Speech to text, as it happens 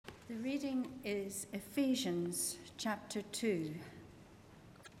reading is Ephesians chapter 2,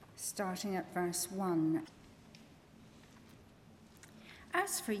 starting at verse 1.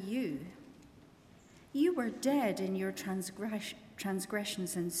 As for you, you were dead in your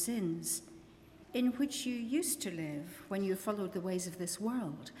transgressions and sins, in which you used to live when you followed the ways of this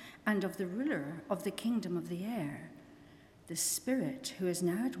world and of the ruler of the kingdom of the air, the Spirit who is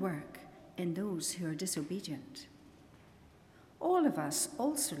now at work in those who are disobedient. All of us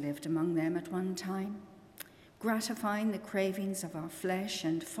also lived among them at one time, gratifying the cravings of our flesh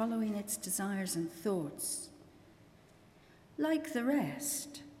and following its desires and thoughts. Like the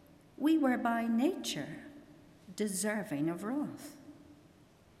rest, we were by nature deserving of wrath.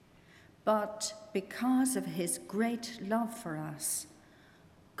 But because of his great love for us,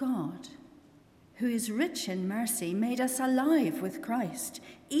 God, who is rich in mercy, made us alive with Christ,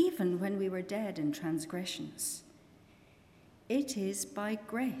 even when we were dead in transgressions. It is by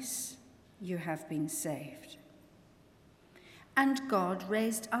grace you have been saved. And God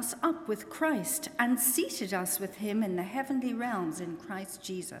raised us up with Christ and seated us with him in the heavenly realms in Christ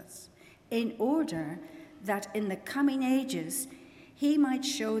Jesus, in order that in the coming ages he might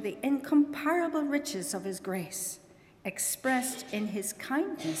show the incomparable riches of his grace, expressed in his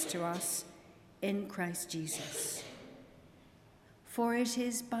kindness to us in Christ Jesus. For it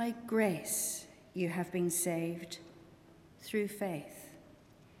is by grace you have been saved, through faith.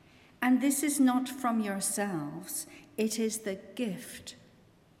 And this is not from yourselves, it is the gift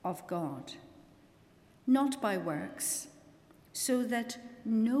of God, not by works, so that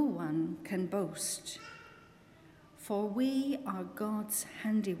no one can boast. For we are God's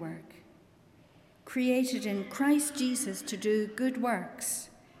handiwork, created in Christ Jesus to do good works,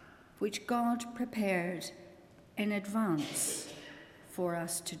 which God prepared in advance for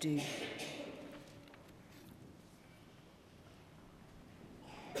us to do.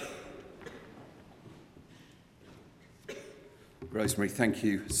 Rosemary, thank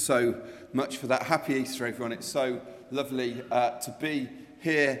you so much for that. Happy Easter, everyone. It's so lovely to be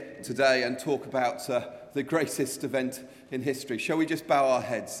here today and talk about the greatest event in history. Shall we just bow our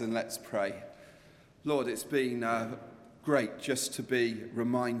heads and let's pray? Lord, it's been great just to be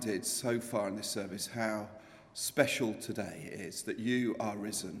reminded so far in this service how special today is that you are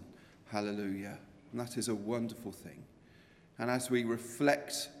risen. Hallelujah. And that is a wonderful thing. And as we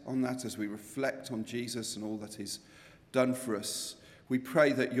reflect on that, as we reflect on Jesus and all that is done for us, we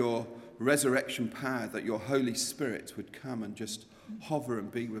pray that your resurrection power, that your Holy Spirit would come and just hover and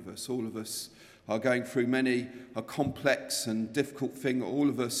be with us. All of us are going through many a complex and difficult thing. All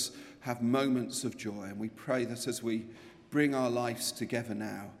of us have moments of joy, and we pray that as we bring our lives together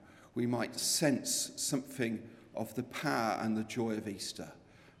now, we might sense something of the power and the joy of Easter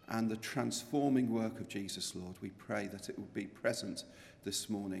and the transforming work of Jesus, Lord. We pray that it will be present this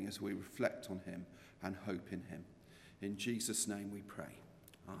morning as we reflect on him and hope in him. In Jesus' name we pray.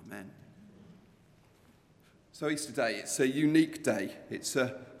 Amen. So Easter Day, it's a unique day. It's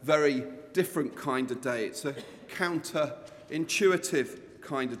a very different kind of day. It's a counter-intuitive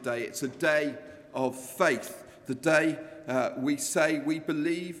kind of day. It's a day of faith. The day we say we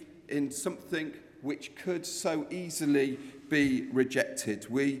believe in something which could so easily be rejected.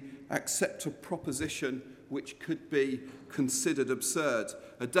 We accept a proposition which could be considered absurd.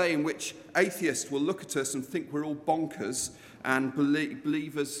 A day in which atheists will look at us and think we're all bonkers and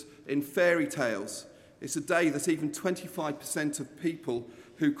believe us in fairy tales. It's a day that even 25% of people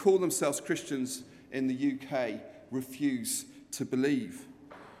who call themselves Christians in the UK refuse to believe.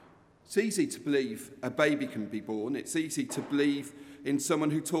 It's easy to believe a baby can be born. It's easy to believe in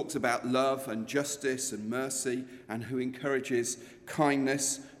someone who talks about love and justice and mercy and who encourages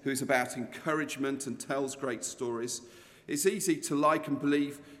kindness, who's about encouragement and tells great stories. It's easy to like and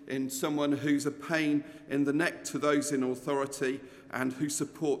believe in someone who's a pain in the neck to those in authority and who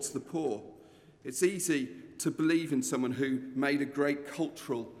supports the poor. It's easy to believe in someone who made a great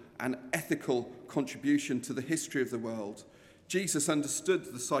cultural and ethical contribution to the history of the world. Jesus understood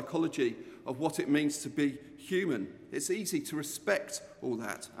the psychology of what it means to be human. It's easy to respect all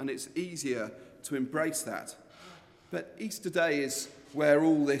that, and it's easier to embrace that. But Easter Day is where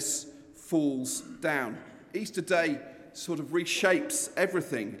all this falls down. Easter Day sort of reshapes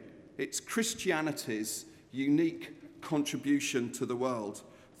everything. It's Christianity's unique contribution to the world.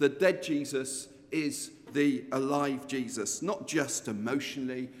 The dead Jesus is the alive Jesus, not just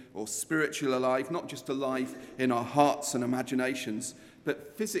emotionally or spiritually alive, not just alive in our hearts and imaginations,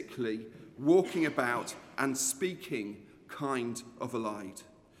 but physically walking about and speaking kind of alive.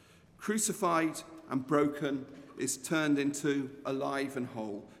 Crucified and broken is turned into alive and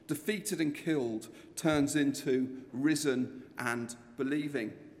whole. Defeated and killed turns into risen and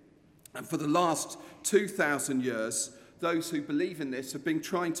believing. And for the last 2,000 years, those who believe in this have been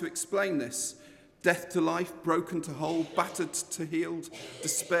trying to explain this. Death to life, broken to whole, battered to healed,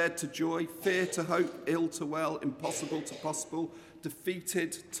 despaired to joy, fear to hope, ill to well, impossible to possible,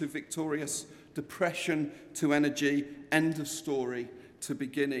 defeated to victorious, depression to energy, end of story to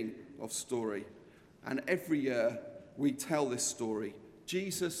beginning of story. And every year we tell this story.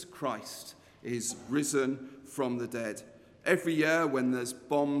 Jesus Christ is risen from the dead. Every year when there's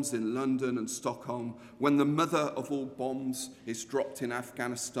bombs in London and Stockholm, when the mother of all bombs is dropped in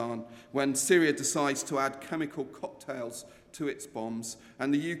Afghanistan, when Syria decides to add chemical cocktails to its bombs,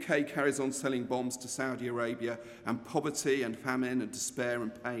 and the UK carries on selling bombs to Saudi Arabia, and poverty and famine and despair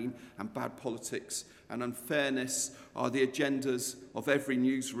and pain and bad politics and unfairness are the agendas of every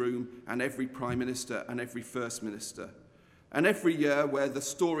newsroom and every Prime Minister and every First Minister. And every year where the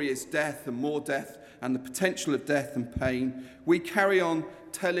story is death and more death and the potential of death and pain, we carry on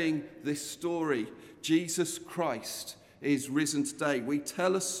telling this story. Jesus Christ is risen today. We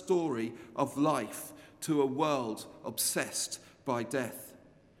tell a story of life to a world obsessed by death.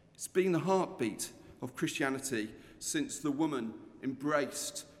 It's been the heartbeat of Christianity since the woman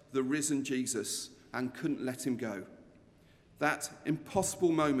embraced the risen Jesus and couldn't let him go. That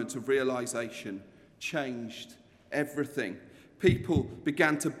impossible moment of realization changed everything. People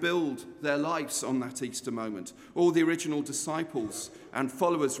began to build their lives on that Easter moment. All the original disciples and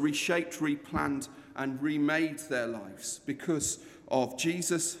followers reshaped, replanned, and remade their lives because of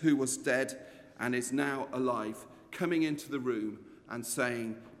Jesus, who was dead and is now alive, coming into the room and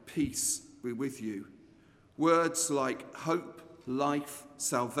saying, "Peace be with you." Words like hope, life,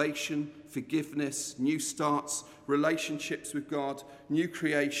 salvation, forgiveness, new starts, relationships with God, new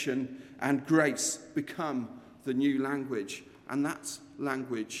creation, and grace become the new language. And that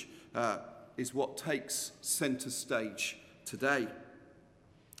language is what takes centre stage today.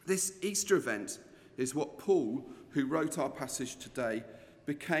 This Easter event is what Paul, who wrote our passage today,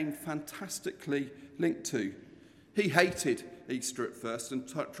 became fantastically linked to. He hated Easter at first and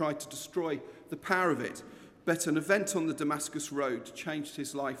tried to destroy the power of it. But an event on the Damascus Road changed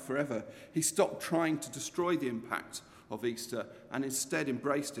his life forever. He stopped trying to destroy the impact of Easter and instead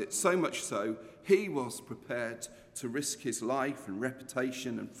embraced it. So much so, he was prepared to risk his life and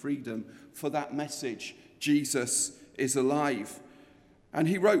reputation and freedom for that message. Jesus is alive. And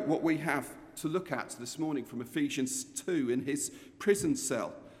he wrote what we have to look at this morning from Ephesians 2 in his prison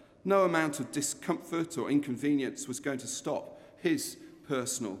cell. No amount of discomfort or inconvenience was going to stop his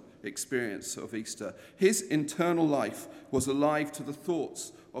personal experience of Easter. His internal life was alive to the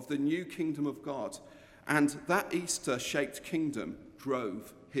thoughts of the new kingdom of God, and that Easter-shaped kingdom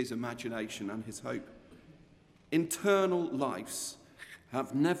drove his imagination and his hope. Internal lives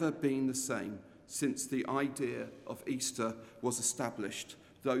have never been the same since the idea of Easter was established.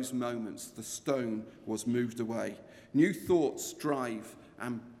 Those moments, the stone was moved away. New thoughts drive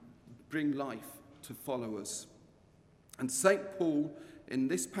and bring life to followers. And St. Paul, in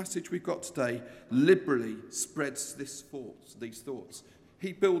this passage we've got today, liberally spreads these thoughts.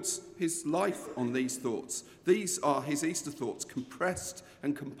 He builds his life on these thoughts. These are his Easter thoughts, compressed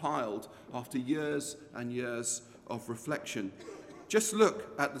and compiled after years and years of reflection. Just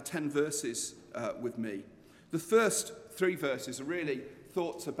look at the 10 verses with me. The first 3 verses are really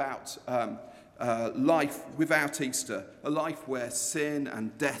thoughts about life without Easter, a life where sin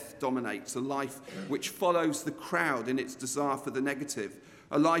and death dominates, a life which follows the crowd in its desire for the negative,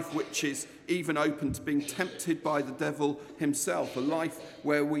 a life which is even open to being tempted by the devil himself, a life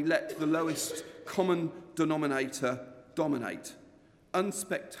where we let the lowest common denominator dominate,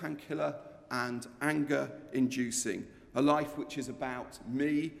 unspectacular and anger-inducing, a life which is about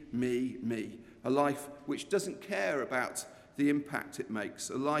me, me, me, a life which doesn't care about the impact it makes,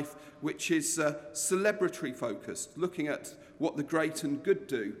 a life which is celebratory-focused, looking at what the great and good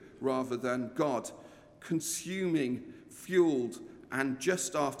do rather than God, consuming, fueled, and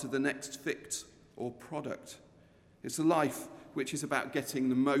just after the next fix or product. It's a life which is about getting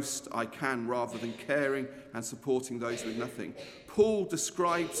the most I can rather than caring and supporting those with nothing. Paul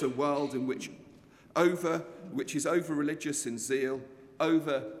describes a world in which is over-religious in zeal,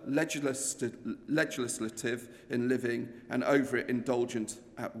 over-legislative in living, and over-indulgent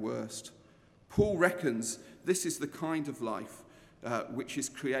at worst. Paul reckons this is the kind of life which is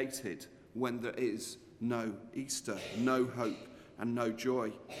created when there is no Easter, no hope, and no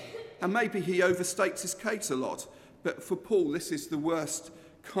joy. And maybe he overstates his case a lot, but for Paul, this is the worst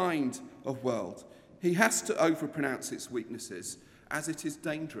kind of world. He has to overpronounce its weaknesses, as it is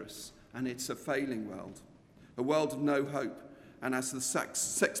dangerous and it's a failing world, a world of no hope, and as the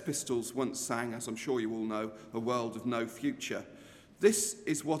Sex Pistols once sang, as I'm sure you all know, a world of no future. This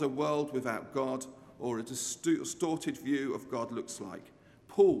is what a world without God or a distorted view of God looks like.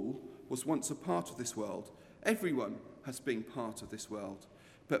 Paul was once a part of this world. Everyone has been part of this world.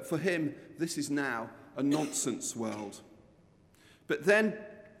 But for him, this is now a nonsense world. But then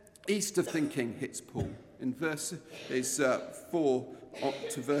Easter thinking hits Paul. In verses 4 up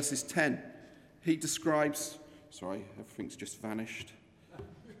to verses 10, he describes... Sorry, everything's just vanished. It's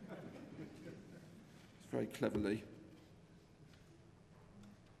very cleverly.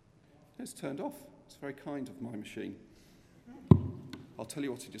 It's turned off. It's very kind of my machine. I'll tell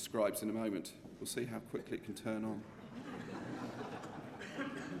you what he describes in a moment. We'll see how quickly it can turn on.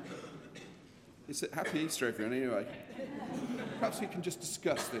 It's a happy Easter, everyone, anyway. Perhaps we can just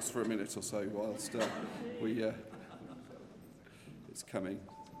discuss this for a minute or so whilst it's coming.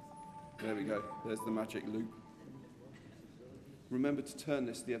 There we go. There's the magic loop. Remember to turn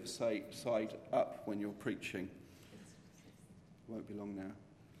this the other side up when you're preaching. Won't be long now.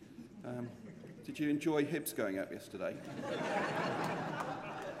 Did you enjoy Hibs going up yesterday?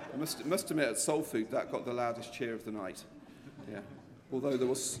 I must admit, at Soul Food, that got the loudest cheer of the night. Yeah. Although there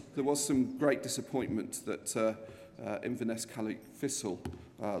was some great disappointment that Inverness Caley Thistle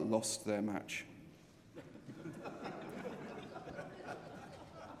lost their match.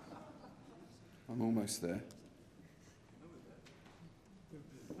 I'm almost there.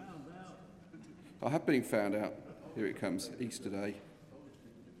 I have been found out. Here it comes, Easter Day.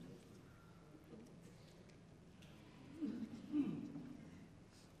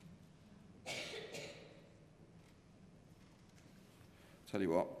 Tell you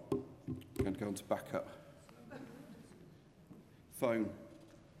what, I'm going to go on to backup. Phone.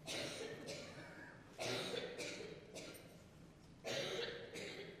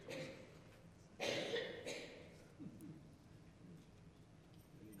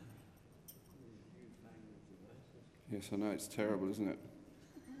 Yes, I know, it's terrible, isn't it?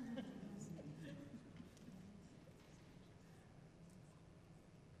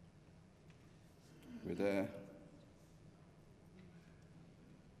 We're there.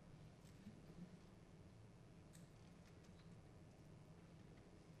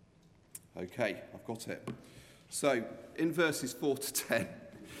 Okay, I've got it. So, in verses 4 to 10,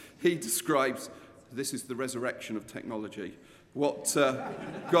 he describes, this is the resurrection of technology, what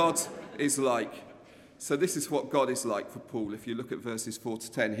God is like. So this is what God is like for Paul. If you look at verses 4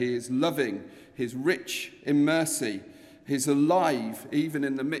 to 10, he is loving, he's rich in mercy, he's alive even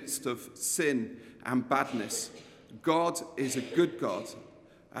in the midst of sin and badness. God is a good God.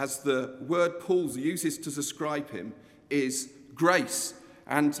 As the word Paul uses to describe him is grace.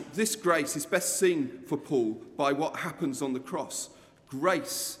 And this grace is best seen for Paul by what happens on the cross.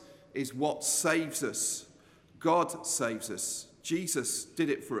 Grace is what saves us. God saves us. Jesus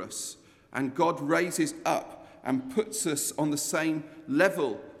did it for us. And God raises up and puts us on the same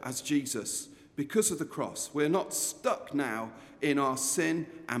level as Jesus because of the cross. We're not stuck now in our sin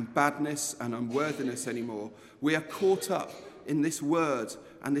and badness and unworthiness anymore. We are caught up in this word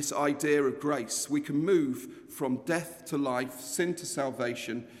and this idea of grace. We can move from death to life, sin to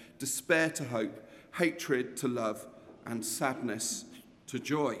salvation, despair to hope, hatred to love, and sadness to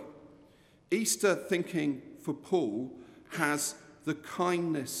joy. Easter thinking for Paul has the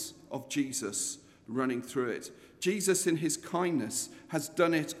kindness of Jesus running through it. Jesus in his kindness has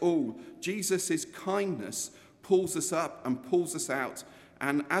done it all. Jesus' kindness pulls us up and pulls us out.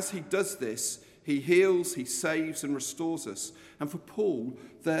 And as he does this, he heals, he saves and restores us. And for Paul,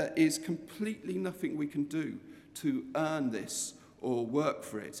 there is completely nothing we can do to earn this or work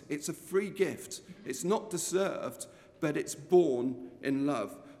for it. It's a free gift. It's not deserved, but it's born in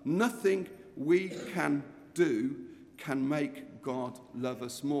love. Nothing we can do can make God love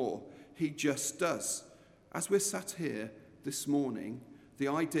us more. He just does. As we're sat here this morning, the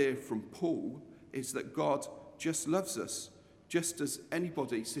idea from Paul is that God just loves us, just as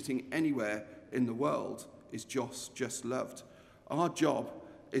anybody sitting anywhere in the world is just loved. Our job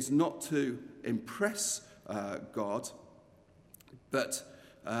is not to impress God, but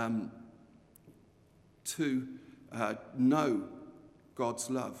to know God's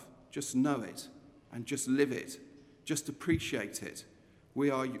love. Just know it and just live it. Just appreciate it. We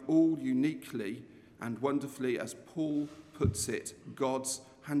are all uniquely and wonderfully, as Paul puts it, God's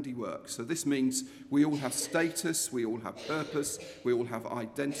handiwork. So this means we all have status, we all have purpose, we all have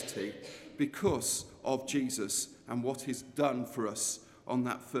identity because of Jesus and what he's done for us on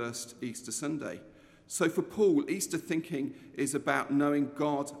that first Easter Sunday. So for Paul, Easter thinking is about knowing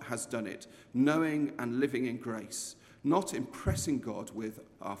God has done it, knowing and living in grace, not impressing God with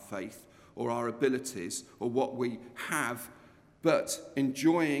our faith or our abilities or what we have, but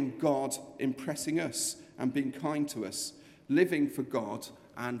enjoying God impressing us and being kind to us, living for God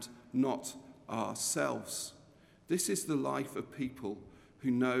and not ourselves. This is the life of people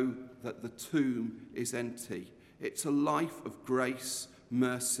who know that the tomb is empty. It's a life of grace,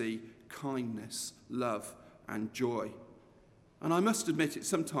 mercy, kindness, love, and joy. And I must admit it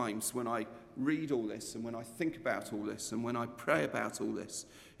sometimes when I read all this and when I think about all this and when I pray about all this,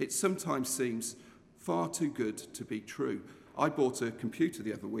 it sometimes seems far too good to be true. I bought a computer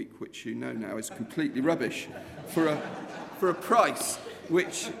the other week, which you know now is completely rubbish, for a price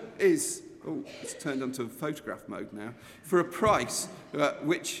which is, it's turned onto photograph mode now, for a price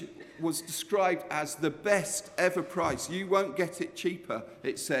which was described as the best ever price. You won't get it cheaper,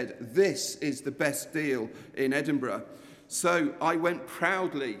 it said. This is the best deal in Edinburgh. So I went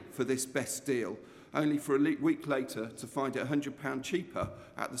proudly for this best deal, only for a week later to find it £100 cheaper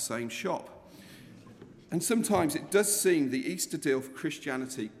at the same shop. And sometimes it does seem the Easter deal for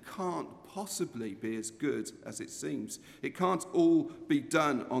Christianity can't possibly be as good as it seems. It can't all be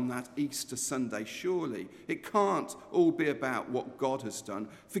done on that Easter Sunday, surely. It can't all be about what God has done.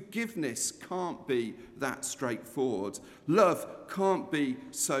 Forgiveness can't be that straightforward. Love can't be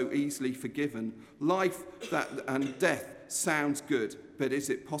so easily forgiven. Life and death sounds good, but is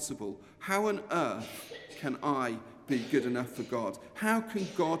it possible? How on earth can I be good enough for God? How can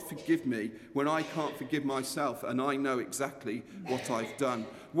God forgive me when I can't forgive myself and I know exactly what I've done?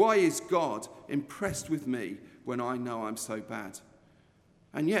 Why is God impressed with me when I know I'm so bad?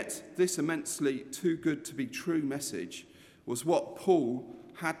 And yet, this immensely too good to be true message was what Paul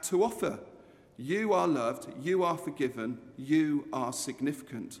had to offer. You are loved, you are forgiven, you are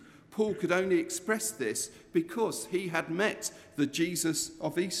significant. Paul could only express this because he had met the Jesus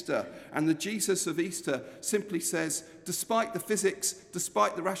of Easter. And the Jesus of Easter simply says, despite the physics,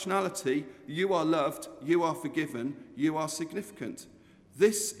 despite the rationality, you are loved, you are forgiven, you are significant.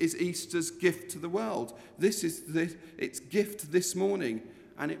 This is Easter's gift to the world. This is its gift this morning,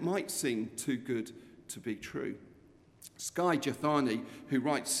 and it might seem too good to be true. Skye Jethani, who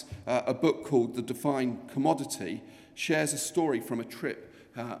writes a book called The Divine Commodity, shares a story from a trip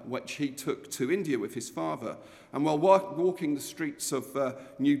which he took to India with his father. And while walking the streets of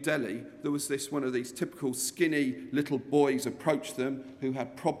New Delhi, there was one of these typical skinny little boys approached them who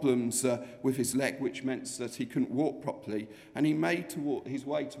had problems with his leg, which meant that he couldn't walk properly. And he made his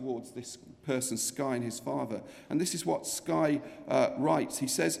way towards this person, Skye, and his father. And this is what Skye writes. He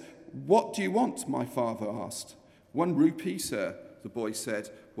says, "What do you want?" my father asked. "1 rupee, sir," the boy said,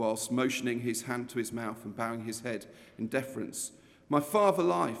 whilst motioning his hand to his mouth and bowing his head in deference. My father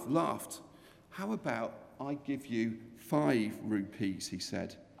laughed. "How about I give you 5 rupees, he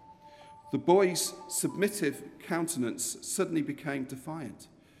said. The boy's submissive countenance suddenly became defiant.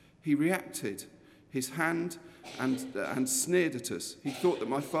 He reacted, his hand, and sneered at us. He thought that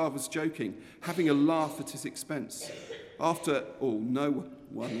my father was joking, having a laugh at his expense. After all, no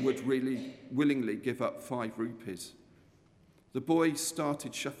one would really willingly give up 5 rupees. The boy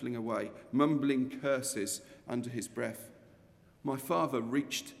started shuffling away, mumbling curses under his breath. My father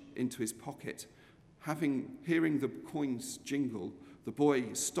reached into his pocket. Hearing the coins jingle, the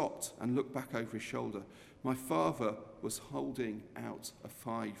boy stopped and looked back over his shoulder. My father was holding out a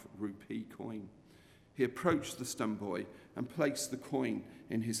 5 rupee coin. He approached the stunned boy and placed the coin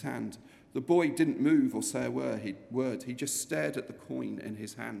in his hand. The boy didn't move or say a word. He just stared at the coin in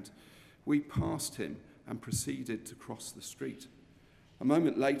his hand. We passed him and proceeded to cross the street. A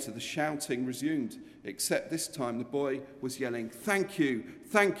moment later, the shouting resumed, except this time the boy was yelling, "Thank you,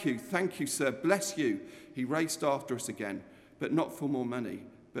 thank you, thank you, sir, bless you." He raced after us again, but not for more money,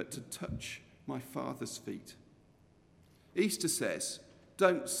 but to touch my father's feet. Easter says,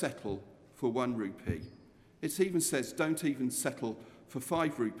 don't settle for 1 rupee. It even says, don't even settle for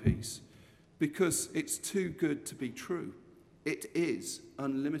 5 rupees, because it's too good to be true. It is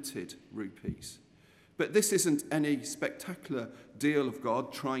unlimited rupees. But this isn't any spectacular deal of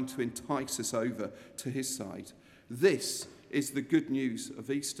God trying to entice us over to his side. This is the good news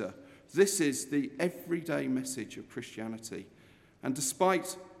of Easter. This is the everyday message of Christianity. And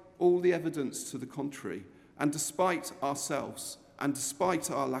despite all the evidence to the contrary, and despite ourselves, and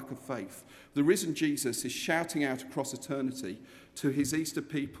despite our lack of faith, the risen Jesus is shouting out across eternity to his Easter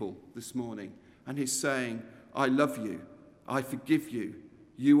people this morning. And he's saying, I love you. I forgive you.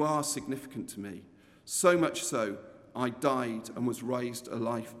 You are significant to me. So much so, I died and was raised to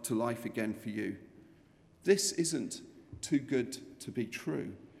life again for you. This isn't too good to be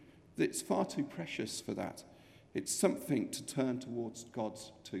true. It's far too precious for that. It's something to turn towards God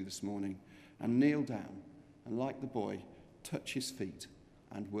to this morning and kneel down and, like the boy, touch his feet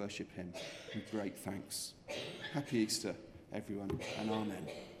and worship him with great thanks. Happy Easter, everyone, and amen.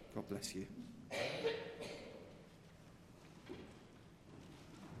 God bless you.